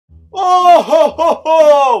Oh ho ho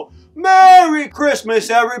ho! Merry Christmas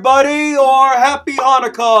everybody, or Happy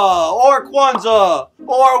Hanukkah, or Kwanzaa,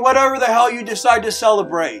 or whatever the hell you decide to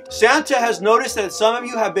celebrate. Santa has noticed that some of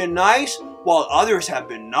you have been nice, while others have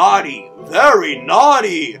been naughty. Very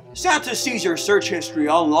naughty! Santa sees your search history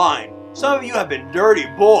online. Some of you have been dirty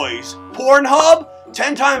boys. Pornhub?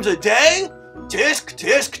 10 times a day? Tisk,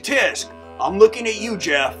 tisk, tisk. I'm looking at you,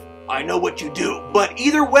 Jeff. I know what you do. But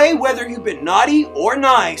either way, whether you've been naughty or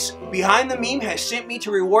nice, Behind the Meme has sent me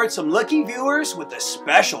to reward some lucky viewers with a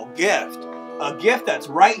special gift. A gift that's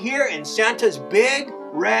right here in Santa's big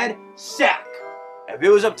red sack. If it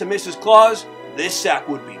was up to Mrs. Claus, this sack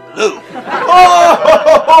would be blue.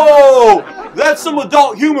 Oh! That's some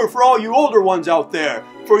adult humor for all you older ones out there.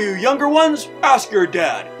 For you younger ones, ask your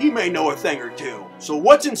dad. He may know a thing or two. So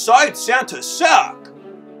what's inside Santa's sack?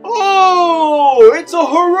 Oh, it's a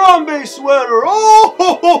Harambe sweater. Oh,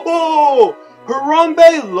 ho, ho, ho.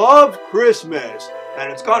 Harambe love Christmas.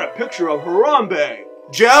 And it's got a picture of Harambe.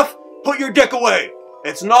 Jeff, put your dick away.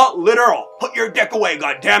 It's not literal. Put your dick away,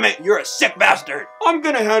 goddammit. You're a sick bastard. I'm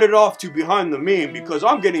gonna hand it off to Behind the Meme because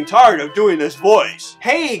I'm getting tired of doing this voice.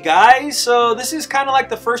 Hey guys, so this is kind of like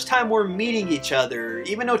the first time we're meeting each other.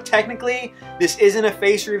 Even though technically this isn't a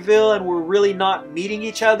face reveal and we're really not meeting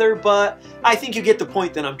each other, but I think you get the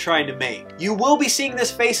point that I'm trying to make. You will be seeing this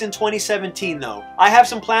face in 2017 though. I have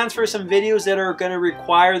some plans for some videos that are gonna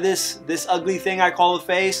require this ugly thing I call a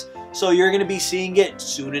face. So you're going to be seeing it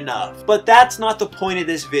soon enough. But that's not the point of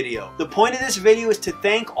this video. The point of this video is to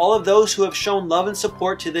thank all of those who have shown love and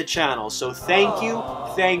support to the channel. So thank you,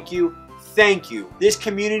 thank you, thank you. This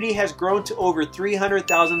community has grown to over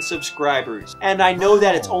 300,000 subscribers. And I know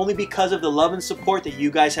that it's only because of the love and support that you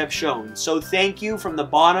guys have shown. So thank you from the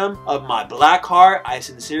bottom of my black heart. I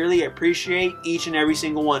sincerely appreciate each and every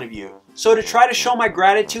single one of you. So to try to show my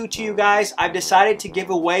gratitude to you guys, I've decided to give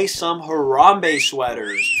away some Harambe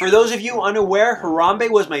sweaters. For those of you unaware,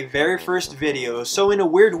 Harambe was my very first video. So in a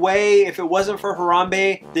weird way, if it wasn't for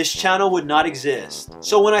Harambe, this channel would not exist.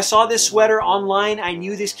 So when I saw this sweater online, I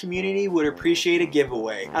knew this community would appreciate a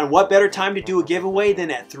giveaway. And what better time to do a giveaway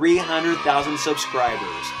than at 300,000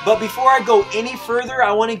 subscribers. But before I go any further,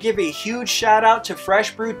 I want to give a huge shout out to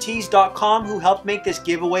freshbrewtees.com who helped make this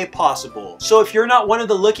giveaway possible. So if you're not one of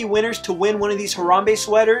the lucky winners to win one of these Harambe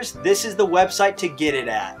sweaters, this is the website to get it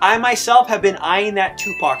at. I myself have been eyeing that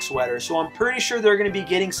Tupac sweater, so I'm pretty sure they're going to be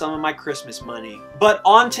getting some of my Christmas money. But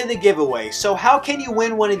on to the giveaway. So how can you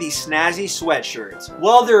win one of these snazzy sweatshirts?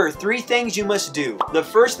 Well, there are 3 things you must do. The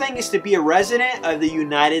first thing is to be a resident of the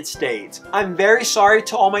United States. I'm very sorry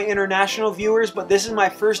to all my international viewers, but this is my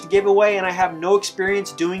first giveaway and I have no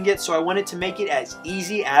experience doing it, so I wanted to make it as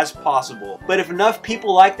easy as possible. But if enough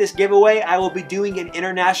people like this giveaway, I will be doing an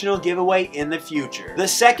international giveaway in the future. The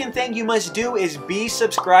second thing you must do is be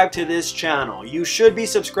subscribed to this channel. You should be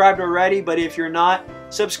subscribed already, but if you're not,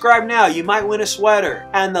 subscribe now. You might win a sweater.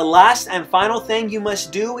 And the last and final thing you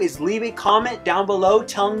must do is leave a comment down below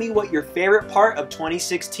telling me what your favorite part of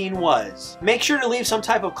 2016 was. Make sure to leave some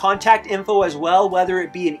type of contact info as well, whether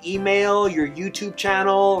it be an email, your YouTube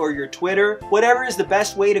channel, or your Twitter. Whatever is the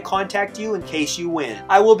best way to contact you in case you win.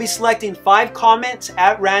 I will be selecting 5 comments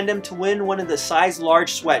at random to win one of the size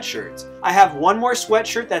large sweatshirts. I have one more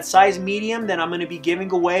sweatshirt that's size medium that I'm going to be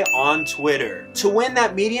giving away on Twitter. To win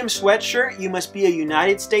that medium sweatshirt, you must be a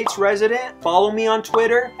United States resident, follow me on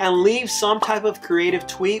Twitter, and leave some type of creative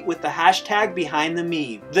tweet with the hashtag Behind the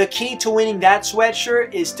Meme. The key to winning that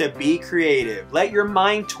sweatshirt is to be creative. Let your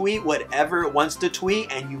mind tweet whatever it wants to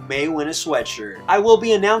tweet and you may win a sweatshirt. I will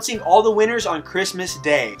be announcing all the winners on Christmas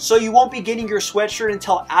Day. So you won't be getting your sweatshirt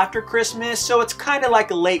until after Christmas, so it's kind of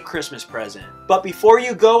like a late Christmas present. But before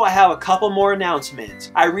you go, I have a couple more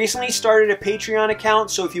announcements. I recently started a Patreon account,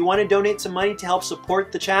 so if you want to donate some money to help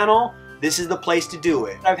support the channel, this is the place to do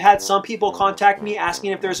it. I've had some people contact me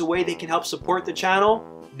asking if there's a way they can help support the channel.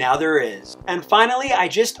 Now there is. And finally, I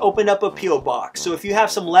just opened up a P.O. box. So if you have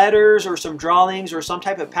some letters or some drawings or some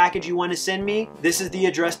type of package you want to send me, this is the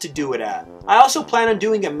address to do it at. I also plan on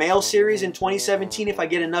doing a mail series in 2017 if I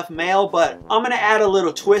get enough mail, but I'm going to add a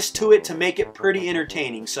little twist to it to make it pretty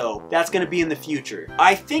entertaining. So that's going to be in the future.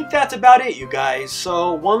 I think that's about it, you guys.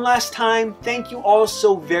 So one last time, thank you all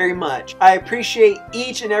so very much. I appreciate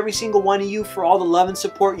each and every single one of you for all the love and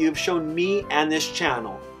support you have shown me and this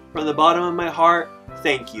channel. From the bottom of my heart,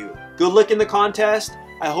 thank you. Good luck in the contest.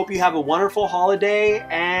 I hope you have a wonderful holiday,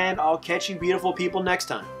 and I'll catch you beautiful people next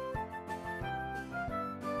time.